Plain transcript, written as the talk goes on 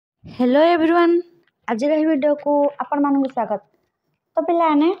Hello everyone आज video को आपण मानक स्वागत। तो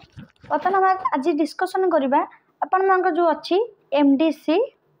पिलाने बर्तमान आम आज डिस्कसन करबा आपण मानक जो अच्छी एमडीसी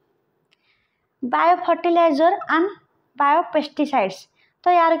बायोफर्टिलाइजर एंड बायोपेस्टिसाइड्स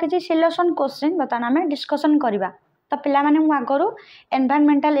तो यार किसी सिलेक्शन क्वेश्चन बर्तमान आम डिस्कसन करबा। तो पिला माने मु आगरो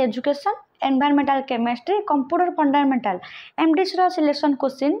environmental education environmental chemistry computer fundamental MDC रो सिलेक्शन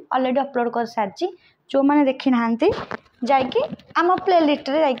क्वेश्चन ऑलरेडी अपलोड कर सारची। जो मैंने देखी ना जाकि आम प्लेलिस्ट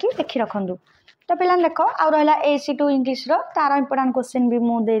रे जाकि देखि रखु। तो पिला देख आ रहा AC2 इंग्लिश रो तार इंपोर्टेंट क्वेश्चन भी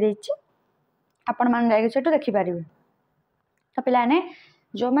मुझे देदेछि आपण मान जाकि सेटू देखि पारिबे। तो पिला ने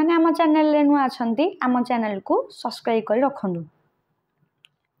जो मैंने आम चैनल रे नुआ अछंती आम चैनल को सब्सक्राइब करी रखु।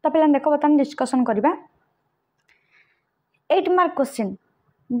 तो पिला देख बतन डिस्कशन करबा 8 mark question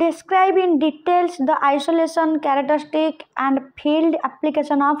describe in details the isolation characteristic and field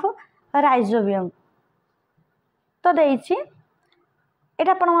application of rhizobium. तो देछि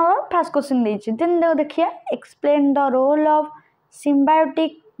एटा आपण फर्स्ट क्वेश्चन देछि देन देखिए explain the role of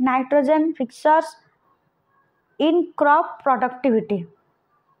symbiotic nitrogen fixers in crop productivity.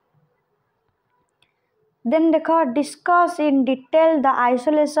 Then देखो discuss in detail the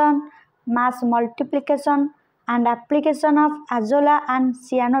isolation mass multiplication and application of azolla and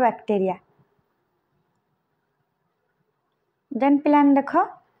सियानोबैक्टीरिया। Then plan देखो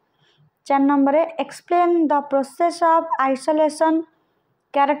 4 number explain the process of isolation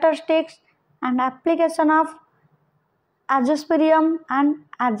characteristics and application of एजोस्पेरियम and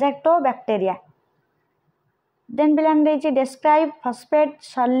एजेक्टोबैक्टीरिया। Then plan describe phosphate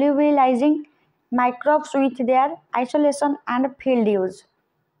सॉल्युबिलाइजिंग microbes with their isolation and field use.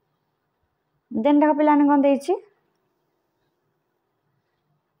 Then देखो plan कौन देछि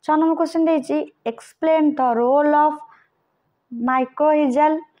 6 number question देछि explain the role of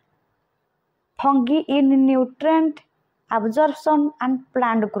माइक्रोहिजल fungi in nutrient absorption and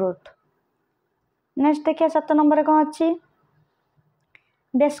plant growth. Next देखिए 7 number कौन अच्छी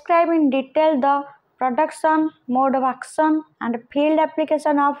describe in detail the production mode of action and field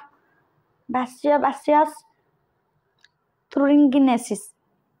application of बासियस थ्रुइंगिनेसिस।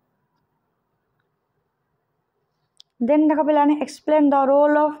 Then देखो पिलाने explain the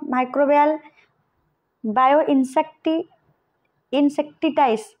role of microbial bio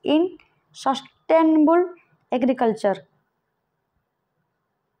insecticides in sustainable agriculture.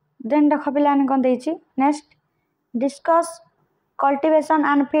 Then देखो पिलाने कौन देछि next discuss cultivation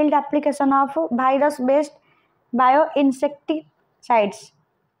and field application of virus based bio insecticides.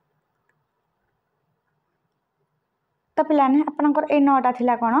 तो पिलाने आपनकर ए NOTA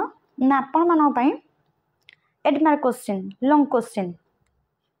थिला कोन ना आपन मानक पई 8 मार्क क्वेश्चन लॉन्ग क्वेश्चन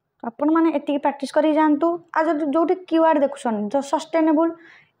आपण माने एति प्रैक्टिस करी जानतु। आज जोटी कीवर्ड देखुछन जो सस्टेनेबल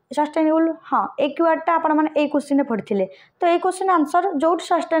हाँ ए कीवर्डटा आपण माने ए क्वेश्चन रे पढिथिले तो ए क्वेश्चन आंसर जोटी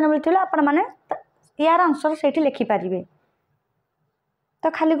सस्टेनेबल थिला आपण माने यार आंसर सेठी लिखि पारिबे। तो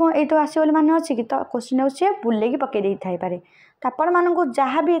खाली को ए तो आसी बोली माने अछि कि तो क्वेश्चन होछि बुले की पके देई थाई पारे तो आपण माने को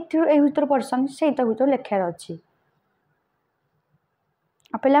जहां भी ए भीतर पढसन सेही तो भीतर लेखार अछि।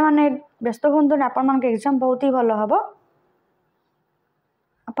 पिला माने व्यस्त होंतु आपण माने एग्जाम बहुत ही भलो हबो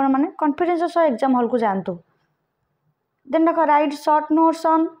आपण माने कॉन्फिडेंस सह एग्जाम हॉल को जानतु। देन देखो right short notes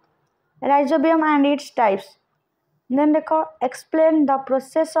on rhizobium and its types. Then देखो explain the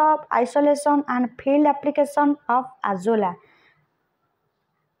process of isolation and field application of azolla.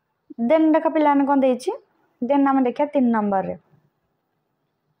 Then देखो पिलाने कोन देछि देन नाम देखिया 3 नंबर रे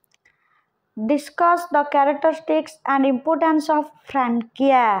discuss the characteristics and importance of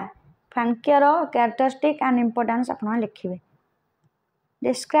Frankia row characteristic and importance आपण लिखिबे।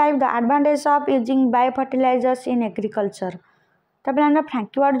 Describe the advantage of using biofertilisers in agriculture. तो पिलाने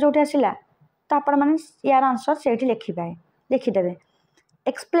Frankie word जोटी आसिला तो आपण माने यार answer Sethi लिखिदेबे।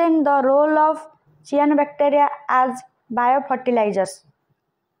 Explain the role of सियानोबैक्टीरिया as biofertilisers.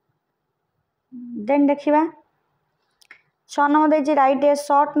 Then देखिबा 6 number देछि right A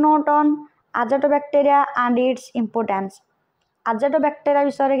short note on एजेटोबैक्टीरिया and it's importance. एजेटोबैक्टीरिया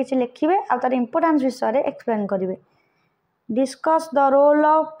विषय रे किछि लिखिबे आ तार इंपोर्टेंस विषय रे एक्सप्लेन करिवे। Discuss the role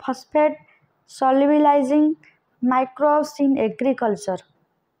of phosphate सॉल्युबिलाइजिंग microbes in agriculture.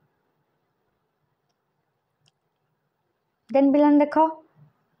 Then बिलन देखो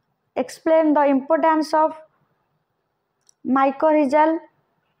explain the importance of माइकोरिजल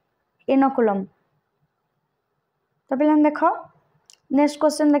inoculum. तो बिलन देखो नेक्स्ट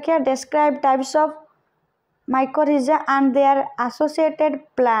क्वेश्चन देखिए describe types of mycorrhiza and there associated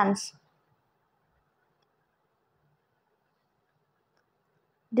plants.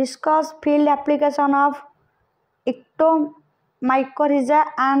 Discuss field application of इक्टोमाइकोरिजा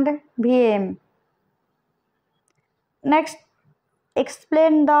and VM। Next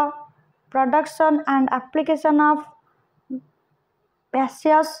explain the production and application of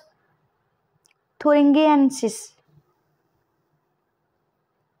Bacillus thuringiensis.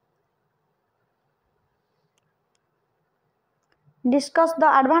 Discuss the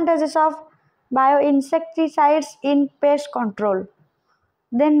advantages of bioinsecticides in pest control.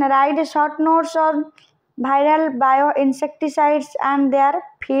 Then write short notes on viral bioinsecticides and their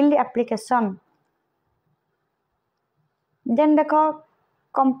field application. Then देखो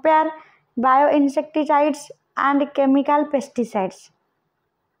compare bioinsecticides and chemical pesticides.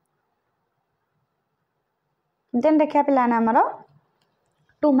 Then देखिए पिलाने हमारा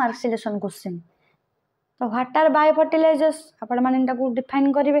 2 mark selection question. तो what are biofertilisers आपण माने ताकू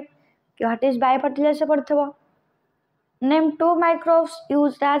define करिवे कि what is biofertiliser पड़थबो. Name 2 microbes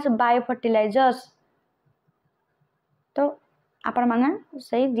used as biofertilisers. तो आपण माने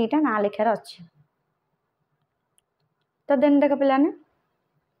सही दीटा ना लिखार अछि. तो देन देख पिलाने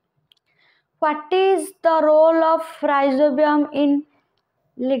what is the role of rhizobium in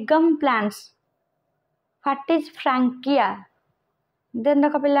लिगम plants. What is Frankia. Then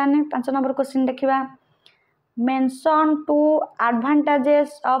देख पिलाने 5 नंबर क्वेश्चन देखिबा. Mention 2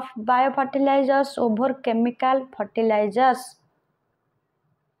 advantages of biofertilizers over chemical fertilizers.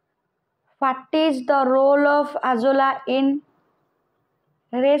 What is the role of azolla in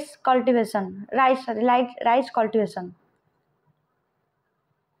rice cultivation? Rice cultivation.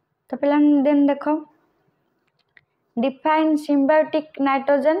 तो पहले दिन देखो define symbiotic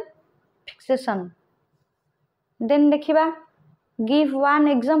nitrogen fixation. Then देखिबा give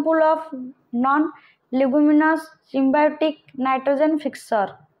one example of non leguminous symbiotic nitrogen fixer.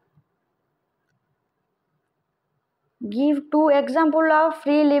 Give 2 example of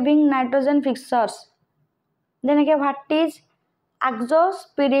free living nitrogen fixers. Then again, what is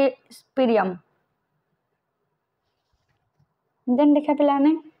azospirium? Then देखा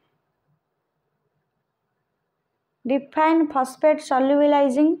पिलाने define phosphate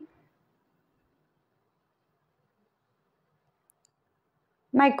solubilizing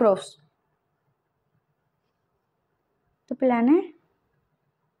microbes. तो पिलाने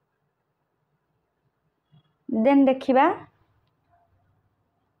then देखिबा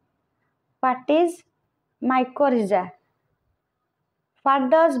what is mycorrhiza. What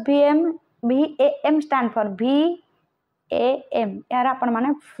does VAM stand for? VAM यार आपण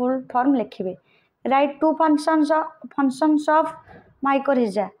माने full form लिखिबे. Write 2 functions of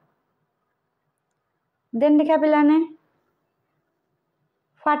mycorrhiza. Then देखा पिलाने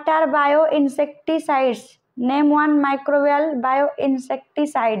what are bioinsecticides. Name one microbial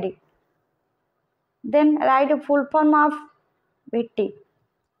bioinsecticide. Then write full form of VT.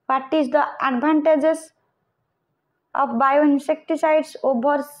 What is the advantages of bioinsecticides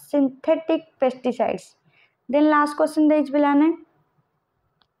over synthetic pesticides. Then last question देइछ पिलाने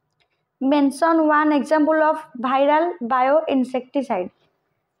mention one example of viral bioinsecticide.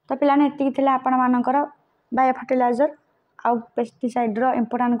 तो पिलाने एतिक थिला आपण मानकर biofertiliser आउ pesticide रो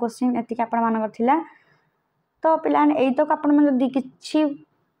important question एतिक आपण मानकर थिला. तो पिलाने एई तो आपण मन जदी किछि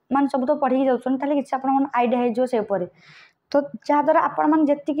मान सब तो पढ़ी जाउछन ताले किछि आपण मन आईडिया हे जो से ऊपर. तो जा द्वारा आपण मन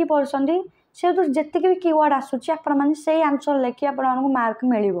जेतिकी पढसंदी से तो जेतिकी भी कीवर्ड आसुछि आपण मन सेही आंसर लेखि आपण मन को मार्क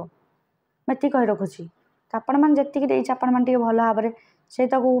मिलिबो. मति कहि रखुछि. तो आपण मन जेतिकी देइछ आपण मन टी भलो हाबरे से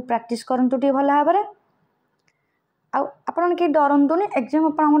ताको प्रैक्टिस करंतु टी भलो हाबरे. आ आपण के डरंतुनी एग्जाम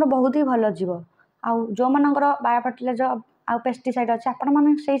आपण हमर बहुत ही भलो जीवो. आ जो मानकर बायोफर्टिलाइजर आ पेस्टिसाइड अछि आपण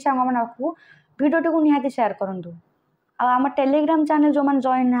मन सेही संग मन को वीडियो टी को निहाती शेयर करंतु. आम टेलीग्राम चैनल जो मैंने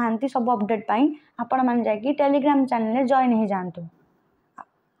जॉइन नहांती सब अपडेट पाई आपण मैंने जाकि टेलीग्राम चैनल जॉइन हो जातु.